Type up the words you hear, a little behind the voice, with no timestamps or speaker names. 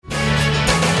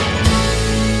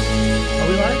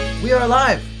We are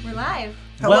live. We're live.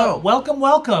 Hello.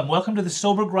 Welcome to the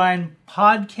Sober Grind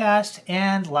podcast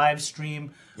and live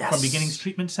stream Yes. from Beginnings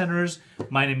Treatment Centers.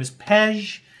 My name is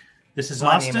Pej. This is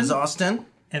My Austin. name is Austin.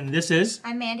 And this is...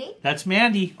 I'm Mandy. That's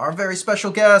Mandy, Our very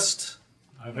special guest.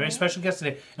 our very special guest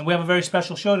today. And we have a very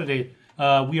special show today.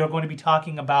 We are going to be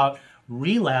talking about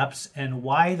relapse and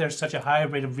why there's such a high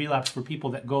rate of relapse for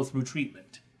people that go through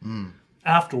treatment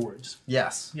afterwards.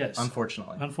 Yes. Yes.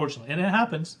 Unfortunately. Unfortunately. And it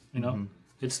happens, you know.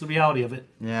 It's the reality of it.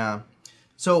 Yeah.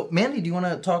 So, Mandy, do you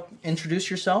want to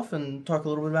introduce yourself and talk a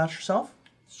little bit about yourself?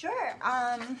 Sure.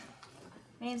 My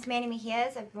name's Mandy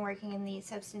Mejias. I've been working in the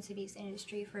substance abuse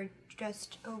industry for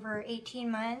just over 18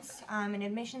 months. I'm an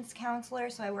admissions counselor,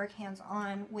 so I work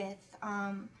hands-on with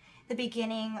the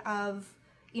beginning of,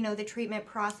 the treatment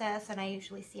process, and I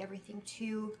usually see everything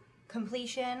to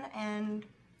completion and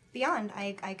beyond.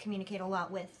 I communicate a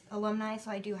lot with alumni, so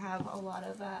I do have a lot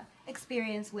of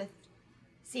experience with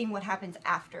seeing what happens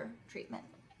after treatment.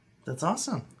 That's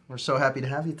awesome. We're so happy to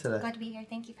have you today. Glad to be here.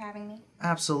 Thank you for having me.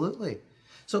 Absolutely.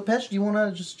 So, Pej, do you want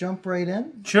to just jump right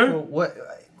in? Sure. So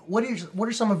what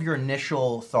are some of your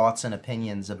initial thoughts and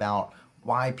opinions about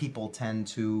why people tend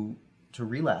to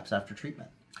relapse after treatment?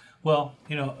 Well,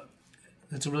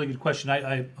 that's a really good question.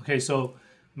 Okay, so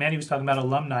Mandy was talking about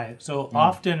alumni. So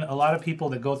often a lot of people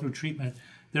that go through treatment,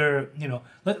 they're,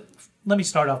 let me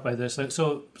start off by this.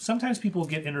 So sometimes people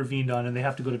get intervened on and they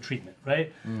have to go to treatment,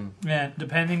 right? And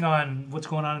depending on what's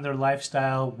going on in their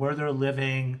lifestyle, where they're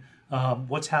living,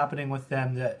 what's happening with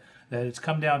them, that it's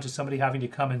come down to somebody having to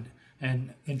come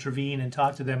and intervene and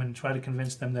talk to them and try to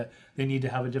convince them that they need to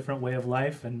have a different way of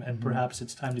life and perhaps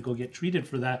it's time to go get treated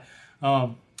for that.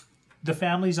 The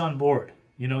family's on board.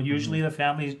 Usually the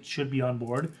family should be on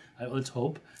board, let's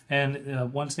hope.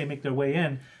 And once they make their way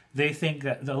in, they think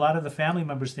that a lot of the family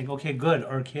members think, okay, good,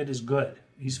 our kid is good.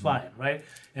 He's fine, right?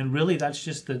 And really that's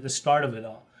just the start of it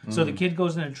all. So the kid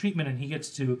goes into treatment and he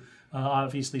gets to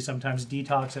obviously sometimes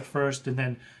detox at first, and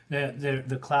then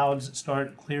the clouds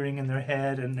start clearing in their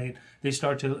head and they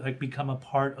start to become a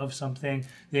part of something.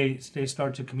 They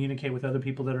start to communicate with other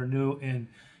people that are new in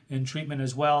treatment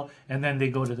as well, and then they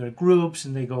go to their groups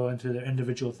and they go into their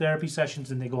individual therapy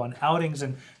sessions and they go on outings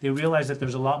and they realize that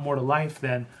there's a lot more to life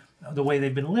than the way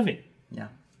they've been living. Yeah.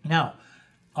 Now,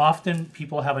 often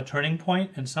people have a turning point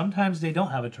and sometimes they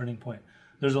don't have a turning point.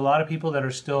 There's a lot of people that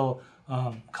are still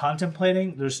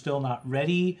contemplating, they're still not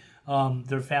ready,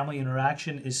 their family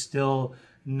interaction is still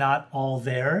not all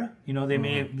there. They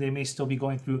may still be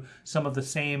going through some of the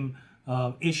same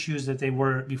issues that they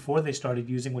were before they started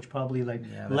using, which probably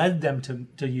led them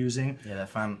to using. Yeah,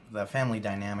 that family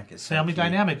dynamic is family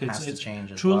dynamic. Has to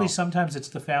change as truly well. Sometimes it's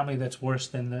the family that's worse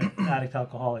than the addict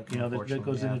alcoholic. That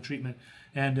goes into treatment,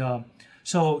 and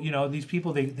so these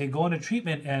people they go into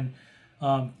treatment and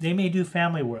they may do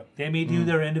family work. They may do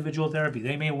their individual therapy.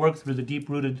 They may work through the deep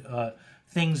rooted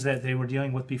things that they were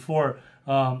dealing with before,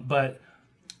 but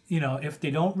if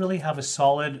they don't really have a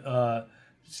solid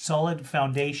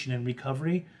foundation in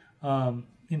recovery,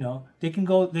 they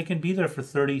can be there for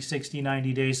 30, 60,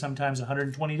 90 days, sometimes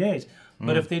 120 days.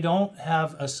 But if they don't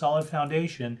have a solid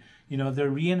foundation,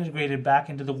 they're reintegrated back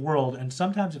into the world. And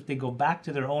sometimes if they go back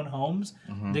to their own homes,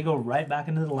 they go right back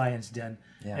into the lion's den.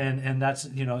 Yeah. And that's,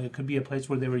 it could be a place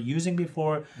where they were using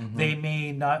before. They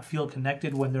may not feel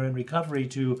connected when they're in recovery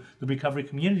to the recovery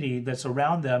community that's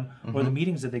around them or the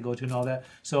meetings that they go to and all that.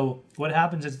 So what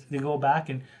happens is they go back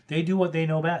and they do what they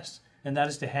know best. And that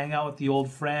is to hang out with the old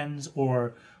friends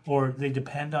or they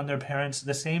depend on their parents.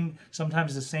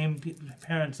 Sometimes the same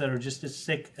parents that are just as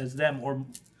sick as them or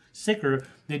sicker,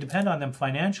 they depend on them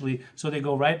financially, so they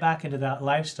go right back into that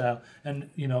lifestyle. And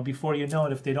before you know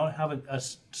it, if they don't have a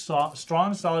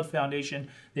strong, solid foundation,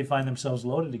 they find themselves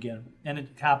loaded again, and it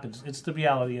happens. It's the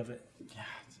reality of it. Yeah,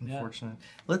 it's unfortunate.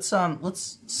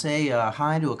 Let's say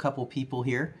hi to a couple people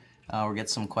here. We'll get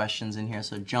some questions in here.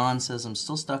 So John says, I'm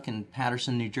still stuck in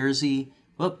Paterson, New Jersey.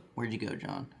 Whoop, where'd you go,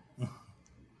 John?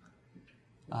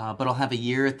 But I'll have a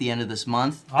year at the end of this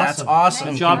month. Awesome. That's awesome.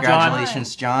 Nice job,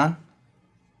 Congratulations, John.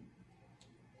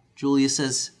 Julia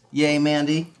says, yay,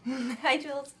 Mandy. Hi,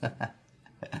 Jules.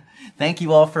 Thank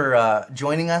you all for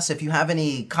joining us. If you have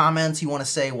any comments, you want to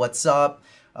say what's up,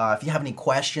 if you have any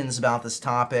questions about this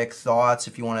topic, thoughts,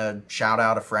 if you want to shout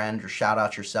out a friend or shout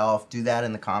out yourself, do that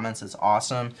in the comments. It's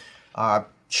awesome.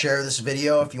 Share this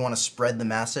video if you want to spread the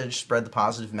message, spread the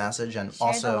positive message. And Share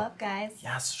also, the love, guys.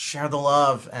 Yes, share the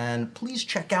love. And please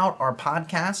check out our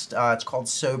podcast. It's called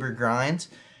Sober Grind.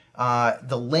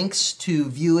 The links to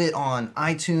view it on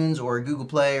iTunes or Google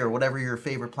Play or whatever your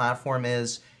favorite platform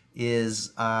is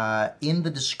in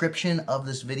the description of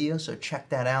this video. So check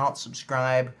that out,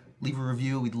 subscribe, leave a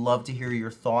review. We'd love to hear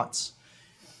your thoughts.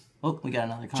 Oh, we got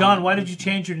another comment. John, why did you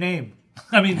change your name?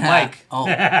 I mean, Mike. Oh,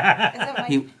 Is it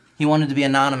like, he wanted to be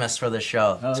anonymous for this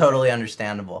show. Okay. Totally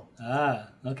understandable. Ah,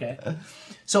 okay.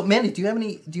 So, Mandy, do you have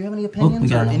any opinions? we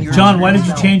got or in another your John, why did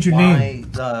you experience change your about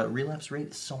name? Why the relapse rate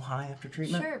is so high after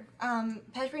treatment? Sure.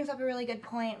 Pej brings up a really good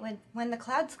point. When the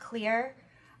clouds clear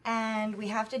and we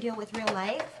have to deal with real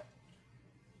life,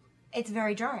 it's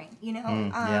very jarring, you know?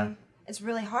 yeah. It's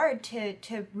really hard to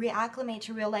reacclimate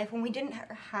to real life when we didn't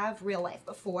have real life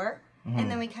before.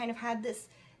 And then we kind of had this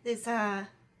kind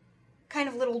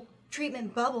of little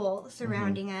treatment bubble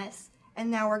surrounding us.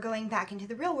 And now we're going back into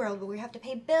the real world where we have to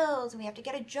pay bills and we have to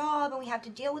get a job and we have to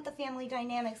deal with the family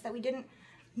dynamics that we didn't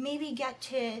maybe get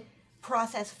to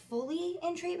process fully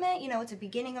in treatment. You know, it's a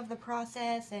beginning of the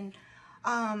process. And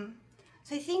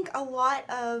so I think a lot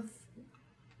of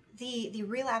the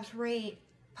relapse rate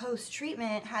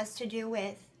post-treatment has to do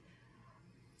with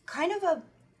kind of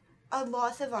a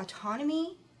loss of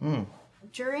autonomy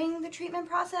during the treatment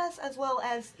process, as well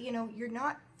as, you know, you're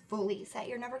not fully set.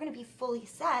 You're never going to be fully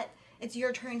set. It's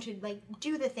your turn to, like,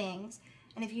 do the things.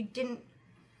 And if you didn't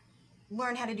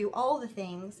learn how to do all the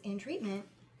things in treatment,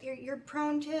 you're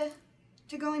prone to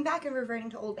going back and reverting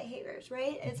to old behaviors,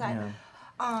 right? It's that,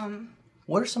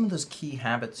 What are some of those key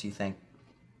habits you think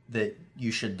that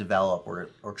you should develop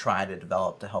or try to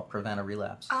develop to help prevent a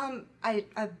relapse?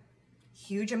 a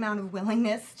huge amount of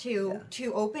willingness to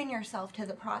open yourself to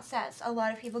the process. A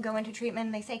lot of people go into treatment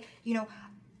and they say, you know,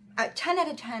 10 out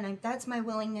of 10, that's my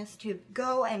willingness to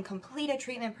go and complete a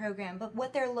treatment program. But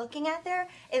what they're looking at there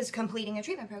is completing a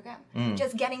treatment program.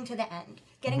 Just getting to the end.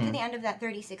 Getting to the end of that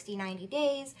 30, 60, 90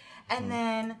 days. And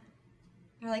then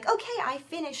you're like, okay, I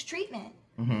finished treatment.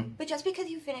 But just because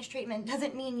you finished treatment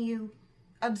doesn't mean you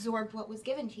absorbed what was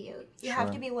given to you. You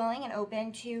have to be willing and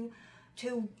open to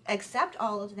accept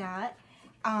all of that,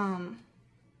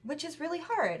 which is really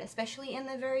hard, especially in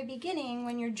the very beginning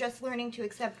when you're just learning to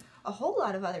accept a whole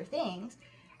lot of other things,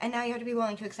 and now you have to be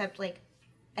willing to accept, like,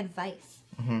 advice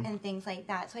and things like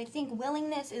that. So I think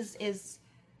willingness is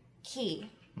key.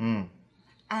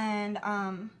 And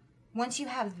once you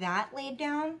have that laid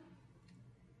down,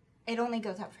 it only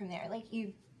goes up from there. Like,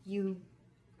 you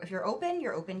if you're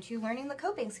open to learning the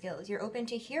coping skills. You're open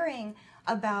to hearing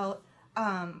about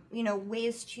you know,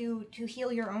 ways to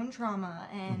heal your own trauma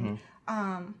and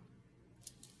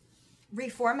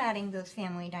reformatting those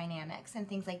family dynamics and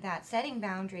things like that, setting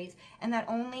boundaries, and that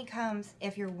only comes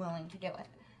if you're willing to do it.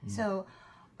 So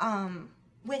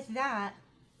with that,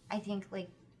 I think, like,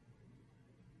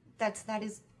 that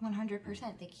is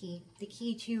 100% the key. The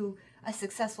key to a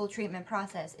successful treatment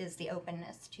process is the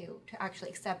openness to actually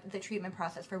accept the treatment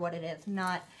process for what it is,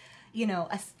 not, you know,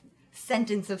 a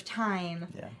sentence of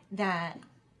time that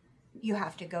you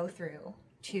have to go through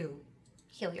to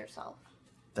heal yourself.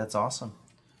 That's awesome.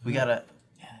 We got a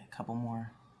couple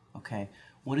more. Okay.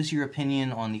 What is your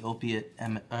opinion on the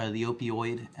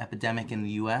opioid epidemic in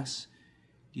the U.S.?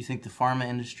 Do you think the pharma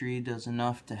industry does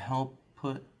enough to help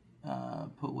put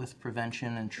with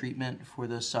prevention and treatment for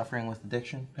those suffering with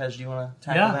addiction? Pej, do you want to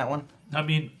tackle that one? I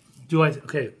mean, so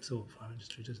pharma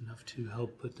industry does enough to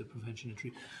help put the prevention and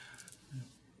treatment.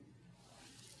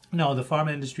 No, the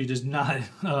pharma industry does not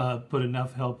put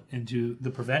enough help into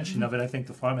the prevention of it. I think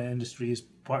the pharma industry is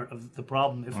part of the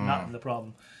problem, if not the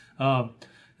problem.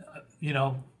 You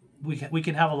know, we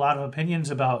can have a lot of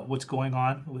opinions about what's going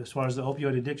on as far as the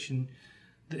opioid addiction.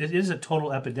 It is a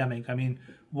total epidemic. I mean,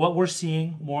 what we're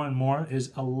seeing more and more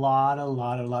is a lot.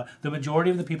 The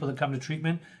majority of the people that come to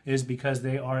treatment is because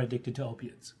they are addicted to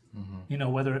opiates. You know,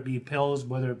 whether it be pills,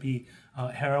 whether it be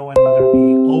heroin, whether it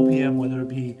be opium, whether it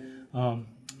be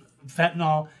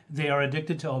fentanyl, they are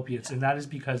addicted to opiates, and that is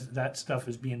because that stuff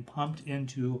is being pumped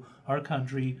into our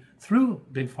country through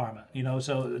big pharma. You know,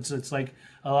 so it's like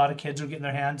a lot of kids are getting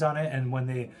their hands on it, and when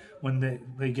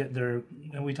they get their,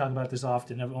 and we talk about this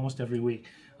often, almost every week,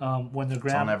 when their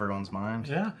It's on everyone's mind.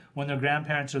 when their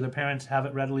grandparents or their parents have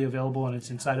it readily available, and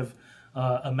it's inside of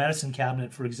a medicine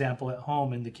cabinet, for example, at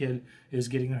home, and the kid is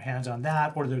getting their hands on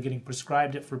that, or they're getting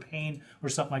prescribed it for pain or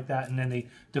something like that, and then they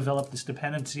develop this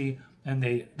dependency, and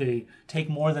they take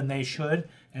more than they should,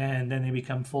 and then they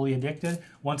become fully addicted.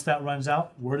 Once that runs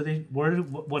out,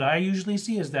 what I usually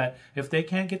see is that if they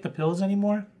can't get the pills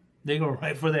anymore, they go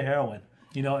right for the heroin.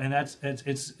 You know, and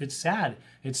it's sad.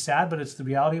 It's sad, but it's the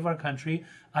reality of our country.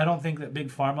 I don't think that big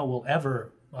pharma will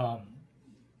ever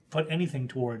put anything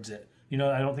towards it. You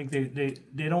know, I don't think they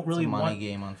don't really want. It's a money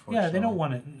game, unfortunately. Yeah, they don't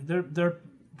want it. They're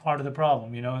part of the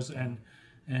problem. You know,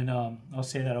 and I'll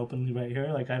say that openly right here.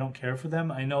 Like, I don't care for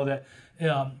them. I know that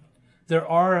there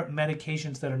are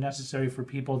medications that are necessary for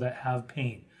people that have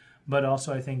pain, But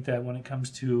also, I think that when it comes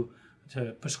to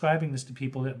prescribing this to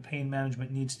people, that pain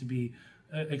management needs to be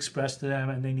expressed to them,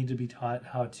 and they need to be taught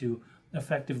how to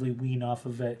effectively wean off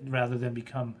of it rather than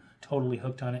become totally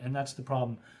hooked on it. And that's the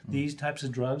problem. These types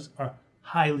of drugs are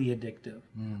highly addictive.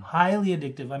 Highly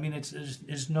addictive. I mean,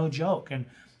 it's no joke. And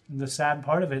the sad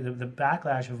part of it, the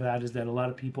backlash of that, is that a lot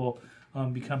of people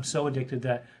become so addicted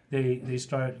that they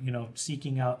start,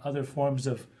 seeking out other forms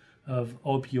of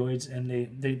opioids, and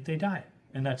they die.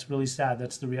 And that's really sad.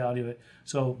 That's the reality of it.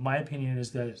 So my opinion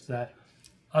is that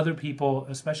other people,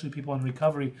 especially people in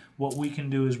recovery, what we can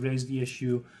do is raise the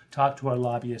issue, talk to our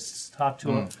lobbyists, talk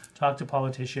to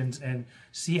politicians, and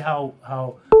see how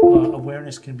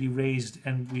awareness can be raised.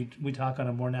 And we talk on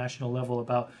a more national level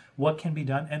about what can be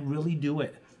done, and really do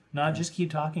it. Not just keep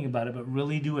talking about it, but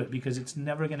really do it, because it's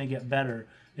never going to get better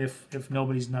if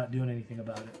nobody's not doing anything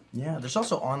about it. Yeah, there's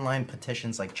also online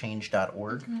petitions like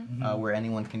change.org, where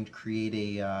anyone can create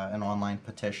an online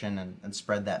petition and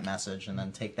spread that message, and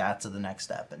then take that to the next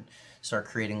step and start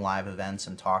creating live events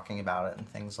and talking about it and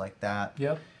things like that.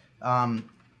 Yep. Want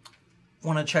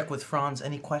to check with Franz,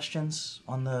 any questions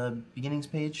on the beginnings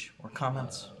page or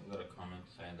comments? We got a comment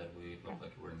saying that we look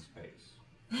like we're in space.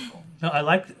 No, I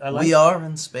like. We are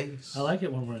in space. I like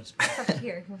it when we're in space. Up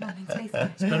here, we're not in space.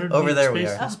 It's better to Over be in there we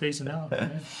space are. than spacing out.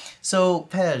 Right? So,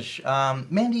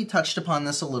 Pej, Mandy touched upon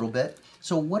this a little bit.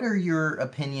 So what are your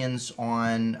opinions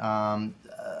on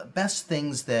best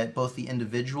things that both the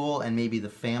individual and maybe the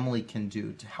family can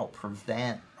do to help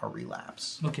prevent a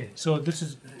relapse? Okay, so this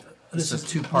is This is a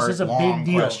two-part this is a long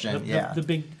big deal. question, yeah. The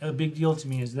big deal to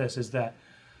me is that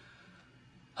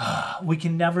we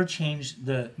can never change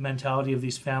the mentality of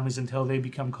these families until they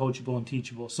become coachable and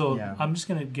teachable. So Yeah. I'm just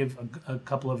going to give a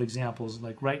couple of examples.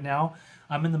 Like right now,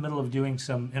 I'm in the middle of doing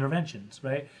some interventions,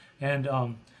 right? And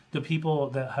the people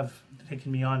that have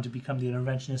taken me on to become the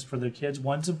interventionist for their kids,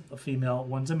 one's a female,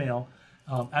 one's a male.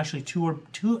 Actually,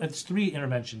 it's 3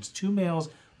 interventions, 2 males,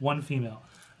 1 female.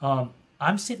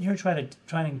 I'm sitting here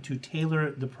trying to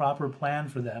tailor the proper plan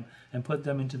for them and put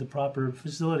them into the proper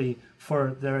facility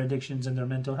for their addictions and their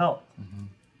mental health. Mm-hmm.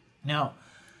 Now,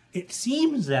 it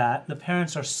seems that the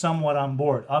parents are somewhat on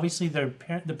board. Obviously, the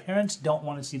parents don't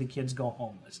want to see the kids go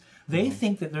homeless. They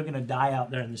think that they're going to die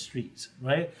out there in the streets,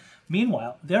 right?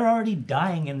 Meanwhile, they're already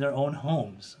dying in their own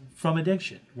homes from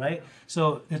addiction, right?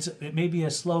 So it may be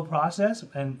a slow process,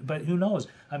 but who knows?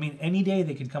 I mean, any day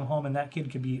they could come home and that kid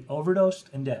could be overdosed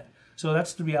and dead. So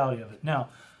that's the reality of it. Now,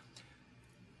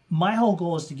 my whole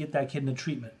goal is to get that kid into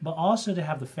treatment, but also to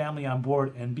have the family on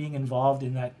board and being involved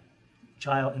in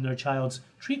their child's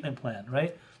treatment plan,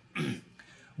 right?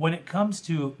 When it comes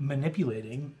to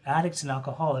manipulating, addicts and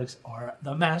alcoholics are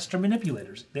the master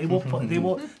manipulators.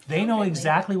 They know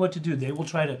exactly what to do.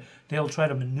 They'll try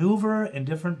to maneuver in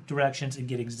different directions and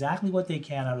get exactly what they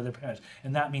can out of their parents.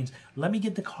 And that means, let me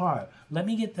get the car, let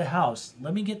me get the house,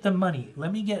 let me get the money,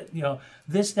 let me get,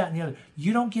 this, that, and the other.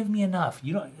 You don't give me enough.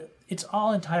 It's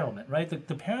all entitlement, right?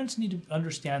 The parents need to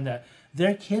understand that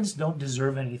their kids don't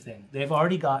deserve anything. They've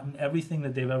already gotten everything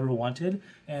that they've ever wanted,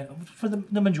 and for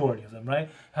the majority of them, right,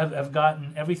 have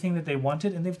gotten everything that they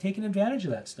wanted, and they've taken advantage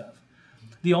of that stuff.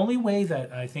 The only way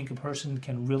that I think a person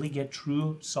can really get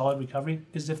true, solid recovery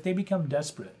is if they become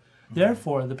desperate. Mm-hmm.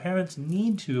 Therefore, the parents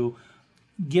need to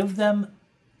give them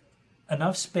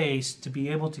enough space to be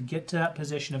able to get to that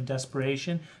position of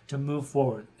desperation to move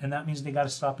forward. And that means they got to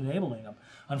stop enabling them.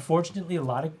 Unfortunately, a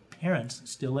lot of parents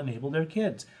still enable their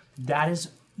kids. That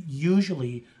is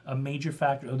usually a major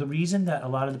factor. The reason that a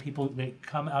lot of the people that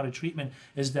come out of treatment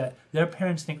is that their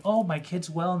parents think, oh, my kid's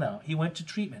well now. He went to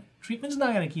treatment. Treatment's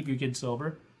not going to keep your kid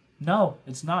sober. No,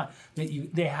 it's not.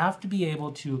 They have to be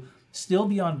able to still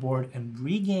be on board and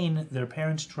regain their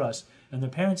parents' trust. And the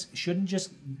parents shouldn't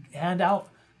just hand out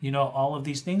all of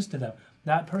these things to them.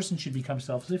 That person should become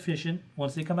self-sufficient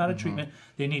once they come out of treatment.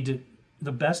 They need to.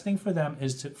 The best thing for them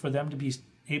is for them to be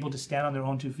able to stand on their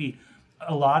own 2 feet.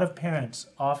 A lot of parents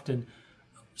often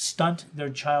stunt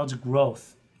their child's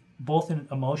growth, both in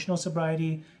emotional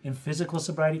sobriety and physical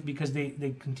sobriety, because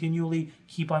they continually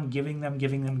keep on giving them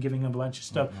a bunch of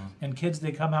stuff. Mm-hmm. And kids,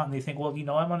 they come out and they think, well,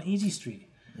 I'm on Easy Street.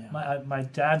 Yeah. My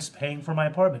dad's paying for my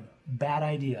apartment. Bad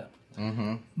idea.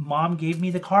 Mm-hmm. Mom gave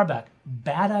me the car back.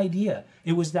 Bad idea.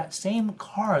 It was that same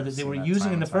car that they were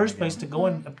using in the first place to go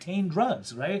and obtain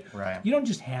drugs, right? Right. You don't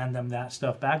just hand them that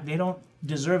stuff back. They don't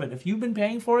deserve it. If you've been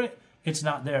paying for it, it's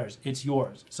not theirs. It's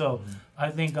yours. So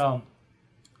I think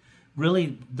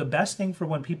really the best thing for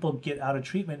when people get out of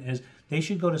treatment is they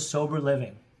should go to sober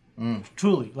living.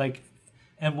 Truly.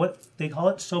 And what they call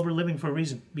it sober living for a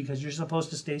reason, because you're supposed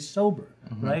to stay sober,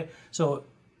 right? So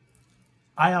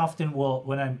I often will,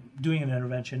 when I'm doing an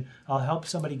intervention, I'll help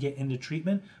somebody get into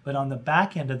treatment. But on the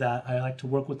back end of that, I like to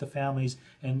work with the families,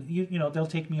 and you know, they'll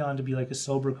take me on to be like a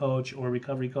sober coach or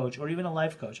recovery coach or even a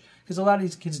life coach, because a lot of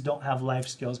these kids don't have life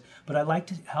skills. But I like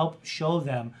to help show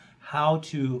them how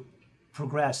to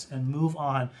progress and move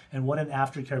on and what an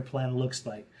aftercare plan looks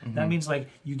like. That means like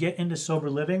you get into sober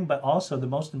living, but also the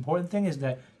most important thing is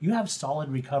that you have solid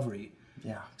recovery.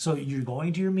 Yeah. So you're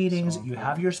going to your meetings, you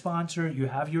have your sponsor, you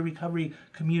have your recovery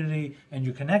community, and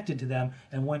you're connected to them.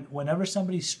 And whenever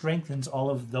somebody strengthens all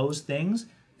of those things,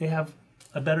 they have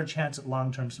a better chance at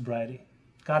long-term sobriety.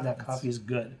 God, that coffee is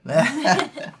good.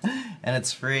 And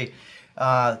it's free.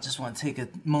 Just want to take a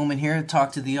moment here to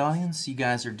talk to the audience. You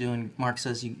guys are doing, Mark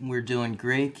says we're doing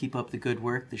great. Keep up the good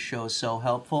work. The show is so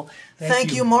helpful.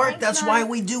 Thank you, Mark. Thanks, That's Mark. why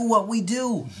we do what we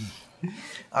do.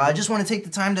 I just want to take the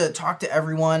time to talk to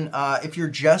everyone. If you're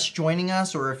just joining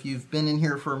us, or if you've been in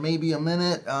here for maybe a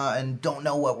minute and don't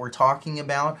know what we're talking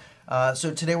about,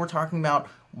 so today we're talking about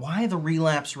why the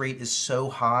relapse rate is so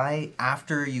high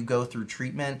after you go through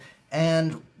treatment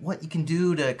and what you can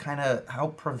do to kind of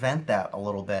help prevent that a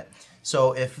little bit.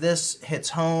 So if this hits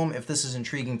home, if this is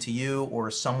intriguing to you or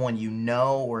someone you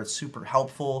know, or it's super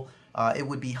helpful, it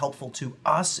would be helpful to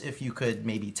us if you could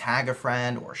maybe tag a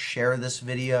friend or share this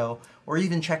video, or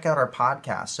even check out our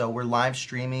podcast. So we're live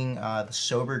streaming the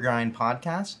Sober Grind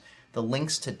podcast. The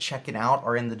links to check it out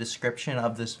are in the description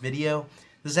of this video.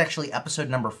 This is actually episode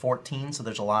number 14, so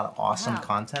there's a lot of awesome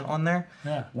content on there.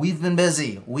 Yeah. We've been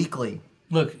busy weekly.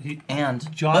 Look, And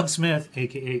John Smith,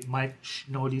 aka Mike,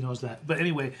 nobody knows that. But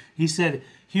anyway, he said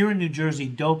here in New Jersey,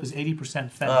 dope is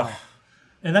 80% fentanyl. Ugh.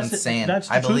 And that's Insane. That's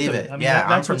the I truth believe of it. I mean, Yeah, I'm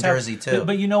that's from what's happening. Jersey, too.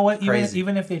 But you know what? Crazy.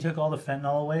 Even if they took all the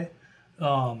fentanyl away,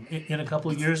 in a couple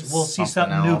of years, we'll see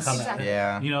Something something new else. come out. Exactly.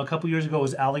 Yeah. You know, a couple of years ago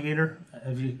was alligator.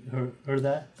 Have you heard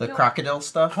that? The crocodile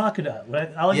stuff? Crocodile,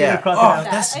 right? Alligator, Yeah. crocodile. Oh,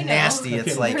 that's I know. nasty. It's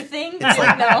Okay. like, Your thing? it's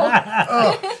like-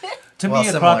 no. To Well, me,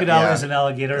 a similar, crocodile yeah. is an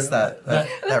alligator. it's that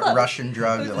Russian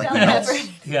drug that like No, melts, never.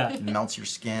 Yeah. melts your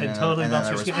skin. It and, totally and melts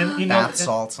then your there skin. was And, you know, bath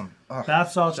salts and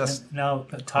Bath salts, Just and now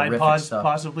Tide horrific Pods, stuff.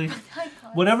 possibly.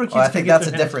 Whatever kids Well, I can think get that's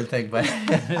a their different thing, but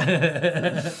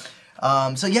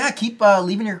so yeah, keep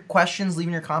leaving your questions,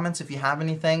 leaving your comments if you have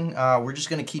anything. We're just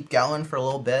gonna keep going for a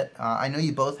little bit. I know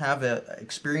you both have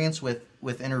experience with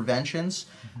interventions,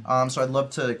 so I'd love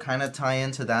to kind of tie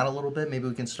into that a little bit. Maybe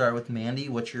we can start with Mandy.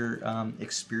 What your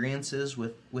experience is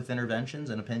with interventions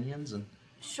and opinions and.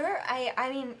 Sure. I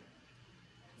mean,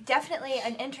 definitely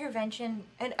an intervention,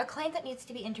 and a client that needs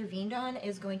to be intervened on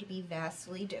is going to be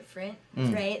vastly different,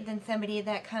 right, than somebody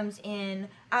that comes in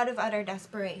out of utter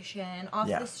desperation, off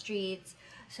Yeah. the streets.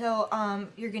 So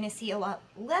you're going to see a lot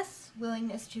less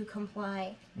willingness to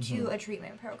comply to a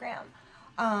treatment program.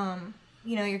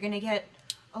 You know, you're going to get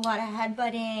a lot of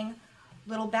headbutting,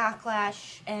 little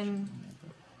backlash, and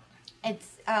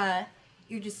it's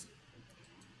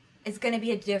it's going to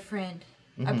be a different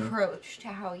approach to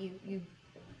how you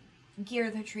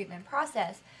gear the treatment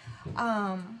process.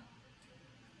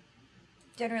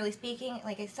 Generally speaking,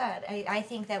 like I said, I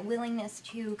think that willingness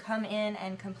to come in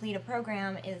and complete a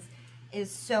program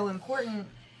is so important.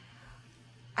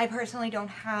 I personally don't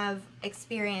have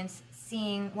experience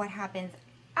seeing what happens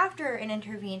after an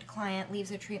intervened client leaves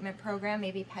a treatment program.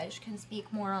 Maybe Pej can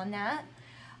speak more on that.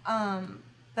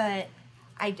 But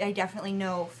I definitely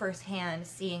know firsthand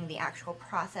seeing the actual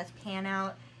process pan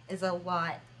out is a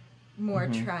lot more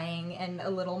trying and a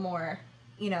little more,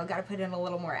 got to put in a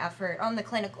little more effort on the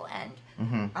clinical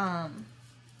end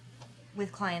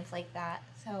with clients like that.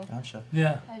 So, Gotcha.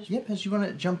 Yeah. Yep, as you want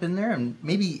to jump in there, and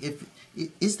maybe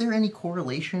is there any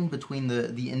correlation between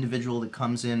the individual that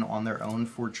comes in on their own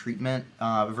for treatment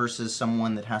versus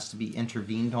someone that has to be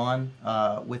intervened on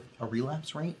with a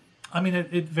relapse rate? I mean,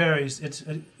 it varies.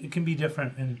 It can be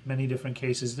different in many different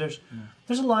cases. There's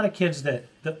a lot of kids that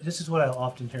this is what I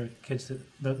often hear. Kids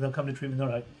that they'll come to treatment. They're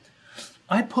like,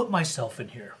 I put myself in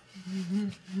here.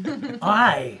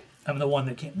 I am the one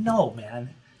that came. No,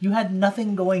 man. You had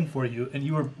nothing going for you, and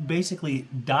you were basically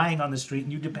dying on the street,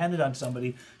 and you depended on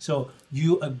somebody. So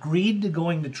you agreed to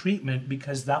going to treatment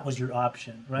because that was your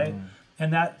option, right?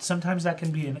 And that sometimes that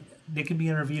can be they can be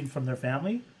intervened from their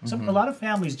family. A lot of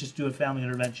families just do a family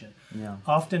intervention. Yeah.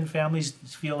 Often families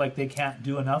feel like they can't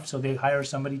do enough, so they hire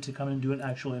somebody to come and do an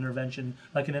actual intervention,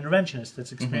 like an interventionist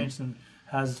that's experienced and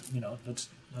has, that's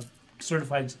a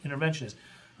certified interventionist.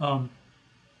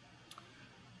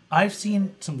 I've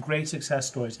seen some great success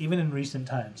stories, even in recent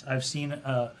times. I've seen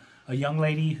a young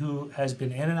lady who has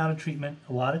been in and out of treatment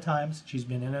a lot of times. She's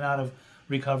been in and out of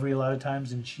recovery a lot of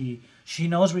times, and she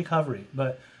knows recovery,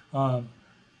 but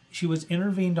she was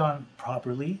intervened on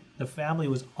properly. The family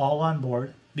was all on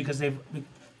board. because they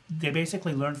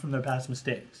basically learned from their past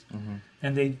mistakes,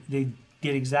 and they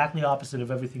did exactly opposite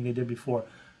of everything they did before.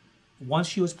 Once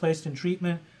she was placed in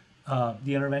treatment,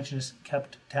 the interventionist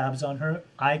kept tabs on her.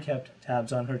 I kept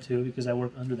tabs on her too because I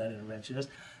work under that interventionist,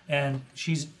 and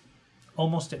she's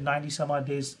almost at 90 some odd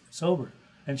days sober,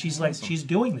 and she's like she's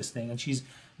doing this thing, and she's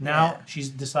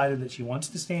decided that she wants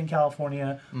to stay in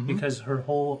California because her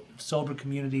whole sober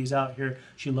community is out here.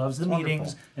 She loves the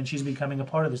meetings, and she's becoming a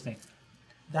part of this thing.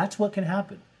 That's what can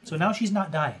happen. So now she's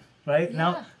not dying, right?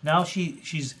 Now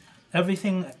she's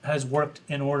everything has worked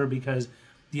in order because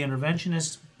the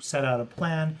interventionist set out a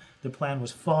plan. The plan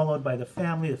was followed by the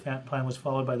family. The plan was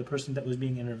followed by the person that was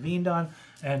being intervened on,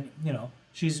 and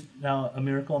she's now a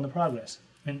miracle in the progress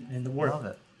in the work. Love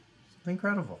it.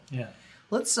 Incredible. Yeah.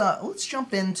 Let's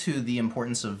jump into the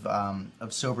importance of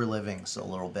sober livings a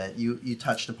little bit. You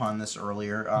touched upon this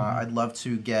earlier. I'd love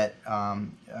to get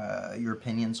your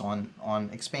opinions on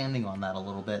expanding on that a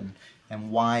little bit and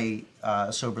why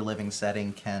a sober living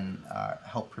setting can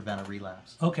help prevent a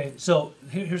relapse. Okay, so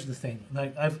here's the thing.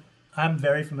 Like I'm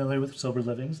very familiar with sober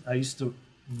livings. I used to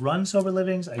run sober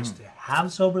livings. I used to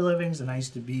have sober livings, and I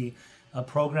used to be a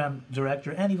program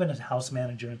director and even a house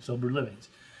manager in sober livings.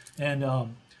 And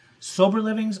sober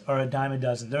livings are a dime a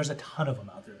dozen. There's a ton of them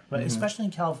out there, right? Especially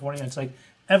in California. It's like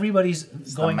everybody's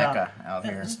going the Mecca out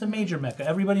here. It's the major Mecca.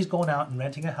 Everybody's going out and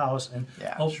renting a house and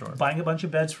sure. buying a bunch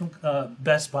of beds from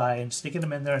Best Buy and sticking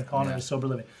them in there and calling it a sober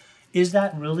living. Is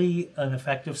that really an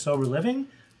effective sober living?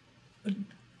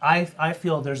 I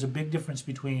feel there's a big difference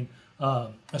between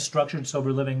a structured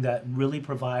sober living that really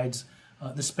provides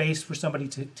the space for somebody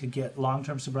to get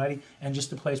long-term sobriety and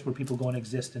just a place where people go and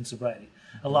exist in sobriety.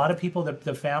 A lot of people,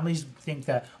 the families think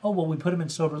that, we put them in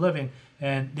sober living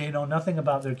and they know nothing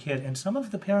about their kid. And some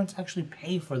of the parents actually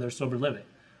pay for their sober living,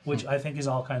 which I think is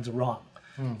all kinds of wrong.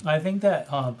 I think that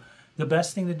the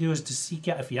best thing to do is to seek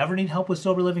out, if you ever need help with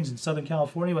sober livings in Southern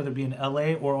California, whether it be in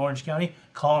LA or Orange County,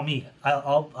 call me.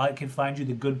 I can find you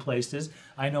the good places.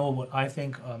 I know what I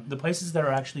think, the places that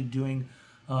are actually doing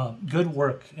good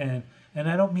work. And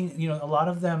I don't mean, a lot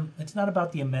of them, it's not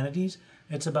about the amenities,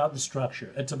 it's about the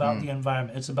structure. It's about the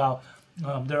environment. It's about,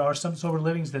 there are some sober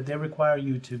livings that they require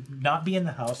you to not be in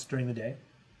the house during the day.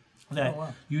 That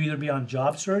you either be on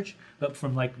job search, but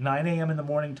from like 9 a.m. in the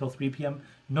morning till 3 p.m.,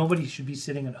 nobody should be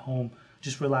sitting at home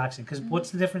just relaxing. Because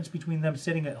what's the difference between them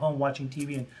sitting at home watching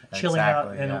TV and chilling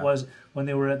out and it was when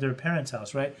they were at their parents'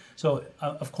 house, right? So,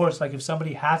 of course, like if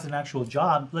somebody has an actual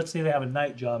job, let's say they have a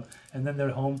night job and then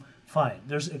they're home, fine.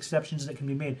 There's exceptions that can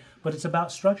be made. But it's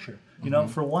about structure.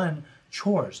 For one,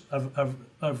 chores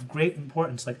of great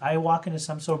importance. Like I walk into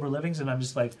some sober livings and I'm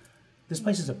just like, this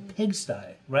place is a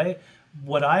pigsty, right?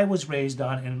 What I was raised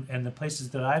on and the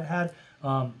places that I've had,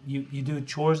 you do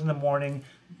chores in the morning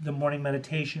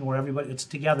meditation where it's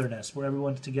togetherness, where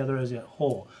everyone's together as a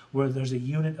whole, where there's a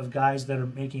unit of guys that are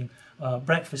making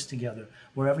breakfast together,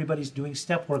 where everybody's doing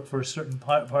step work for a certain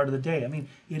part of the day. I mean,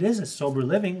 it is a sober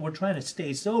living. We're trying to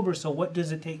stay sober, so what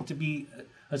does it take to be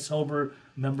a sober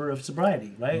member of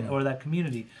sobriety, right? Or that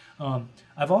community.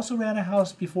 I've also ran a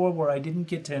house before where I didn't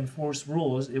get to enforce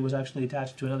rules. It was actually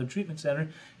attached to another treatment center,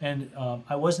 and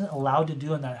I wasn't allowed to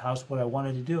do in that house what I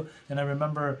wanted to do. And I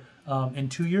remember in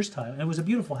 2 years' time, and it was a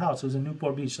beautiful house. It was in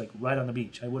Newport Beach, like right on the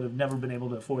beach. I would have never been able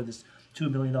to afford this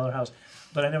 $2 million house,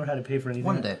 but I never had to pay for anything.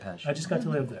 One day, Pash. I just got to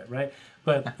live there, right?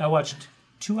 But I watched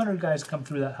 200 guys come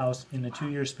through that house in a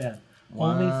 2-year span.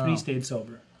 Wow. Only 3 stayed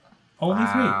sober. Only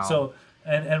 3. So,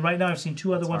 and right now I've seen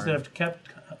 2 other ones that have kept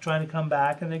trying to come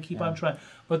back, and they keep on trying.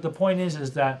 But the point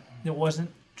is that it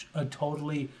wasn't a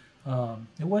totally,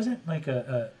 it wasn't like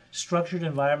a structured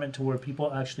environment to where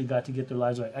people actually got to get their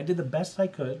lives right. I did the best I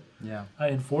could. Yeah. I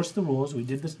enforced the rules. We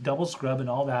did this double scrub and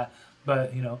all that.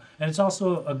 But and it's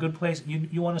also a good place.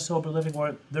 You want a sober living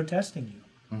where they're testing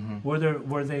you,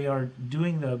 where they are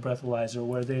doing the breathalyzer,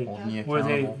 where they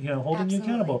holding you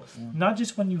accountable. Not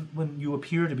just when you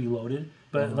appear to be loaded,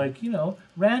 but like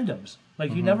randoms.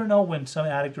 Like you never know when some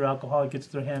addict or alcoholic gets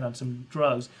their hand on some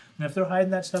drugs, and if they're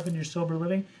hiding that stuff in your sober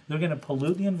living, they're going to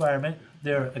pollute the environment.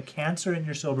 They're a cancer in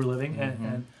your sober living,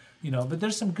 and But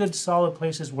there's some good solid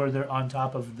places where they're on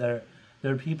top of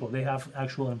their people. They have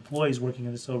actual employees working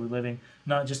in the sober living,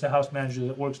 not just a house manager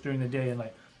that works during the day and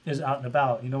like is out and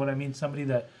about. You know what I mean? Somebody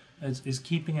that is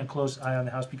keeping a close eye on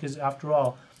the house, because after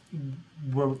all,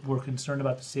 we're concerned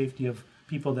about the safety of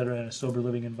people that are in a sober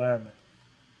living environment.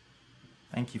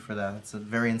 Thank you for that. That's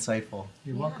very insightful.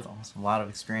 You're welcome. Awesome. A lot of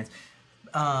experience.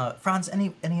 Franz,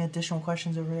 any additional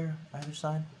questions over there, either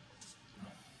side?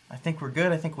 I think we're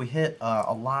good. I think we hit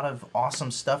a lot of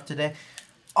awesome stuff today.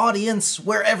 Audience,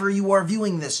 wherever you are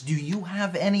viewing this, do you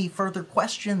have any further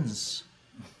questions?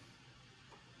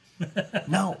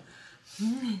 No.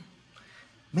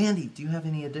 Mandy, do you have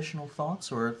any additional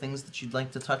thoughts or things that you'd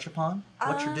like to touch upon?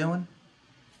 What you're doing?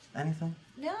 Anything?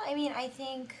 No, I mean, I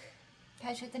think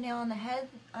Pej hit the nail on the head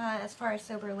as far as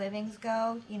sober livings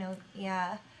go. You know,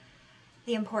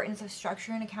 the importance of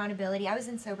structure and accountability. I was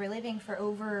in sober living for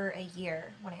over a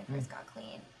year when I first got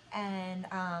clean, and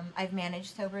I've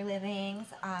managed sober livings.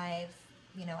 I've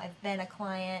been a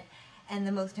client, and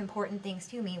the most important things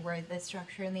to me were the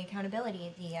structure and the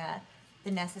accountability,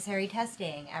 the necessary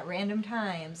testing at random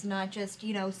times, not just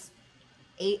 8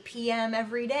 p.m.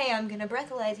 every day. I'm gonna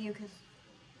breathalyze you because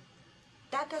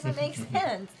that doesn't make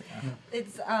sense.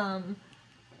 It's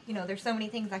there's so many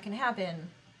things that can happen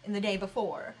in the day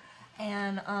before.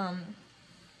 And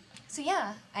so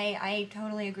yeah, I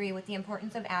totally agree with the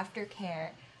importance of aftercare.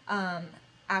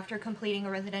 After completing a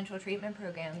residential treatment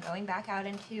program, going back out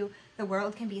into the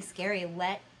world can be scary.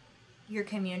 Let your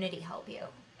community help you.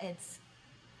 It's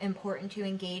important to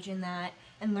engage in that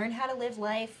and learn how to live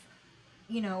life,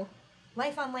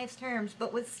 life on life's terms,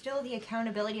 but with still the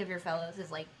accountability of your fellows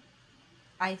is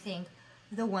I think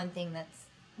the one thing that's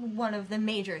one of the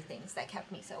major things that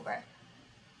kept me sober.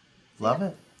 Love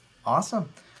it.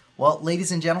 Awesome. Well,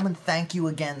 ladies and gentlemen, thank you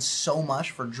again so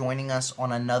much for joining us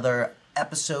on another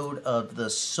episode of the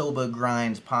Sober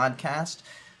Grind podcast.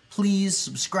 Please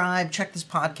subscribe, check this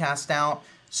podcast out,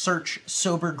 search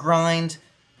Sober Grind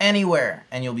anywhere,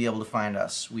 and you'll be able to find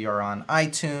us. We are on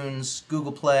iTunes,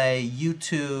 Google Play,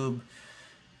 YouTube,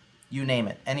 you name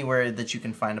it. Anywhere that you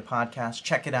can find a podcast,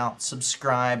 check it out,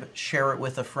 subscribe, share it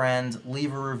with a friend,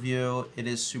 leave a review. It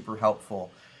is super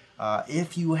helpful.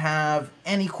 If you have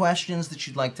any questions that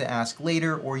you'd like to ask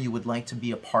later, or you would like to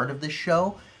be a part of this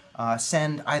show,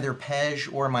 send either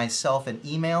Pej or myself an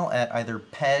email at either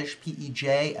Pej,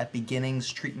 P-E-J, at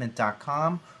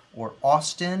beginningstreatment.com, or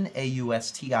Austin,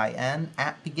 A-U-S-T-I-N,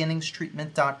 at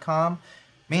beginningstreatment.com.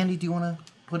 Mandy, do you want to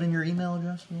put in your email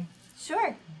address for me?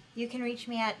 Sure. You can reach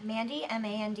me at Mandy,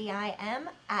 M-A-N-D-I-M,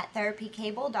 at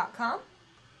therapycable.com.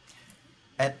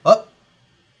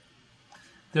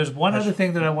 There's one other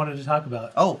thing that I wanted to talk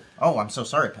about. Oh, I'm so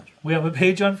sorry, Pej. We have a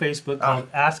page on Facebook called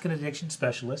Ask an Addiction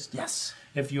Specialist. Yes.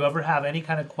 If you ever have any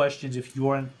kind of questions, if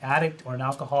you're an addict or an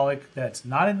alcoholic that's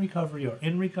not in recovery or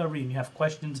in recovery and you have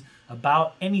questions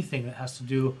about anything that has to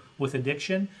do with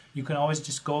addiction, you can always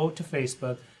just go to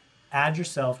Facebook, add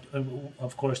yourself.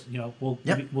 Of course, we'll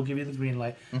give you the green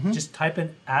light. Mm-hmm. Just type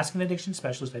in Ask an Addiction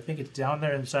Specialist. I think it's down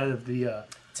there inside of the...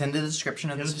 it's in the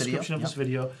description of this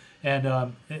video. And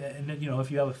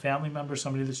if you have a family member,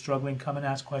 somebody that's struggling, come and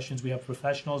ask questions. We have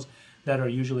professionals that are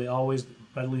usually always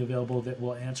readily available that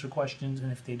will answer questions.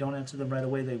 And if they don't answer them right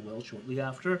away, they will shortly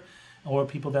after. Or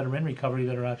people that are in recovery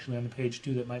that are actually on the page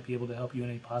too that might be able to help you in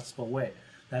any possible way.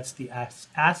 That's the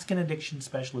Ask an Addiction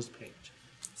Specialist page.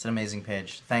 It's an amazing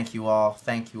page. Thank you all.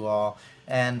 Thank you all.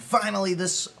 And finally,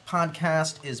 this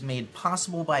podcast is made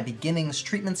possible by Beginnings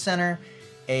Treatment Center,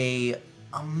 a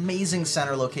amazing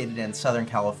center located in Southern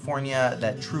California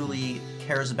that truly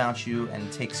cares about you and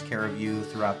takes care of you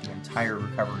throughout the entire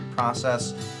recovery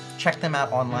process. Check them out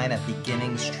online at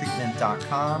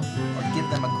beginningstreatment.com or give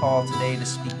them a call today to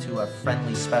speak to a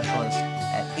friendly specialist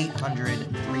at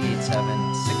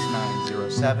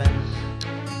 800-387-6907.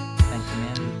 Thank you,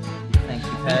 Mandy. Thank you,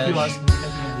 Pej. Thank you, Austin. Thank you,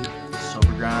 Mandy.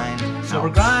 Sober Grind. Sober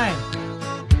Out. Grind.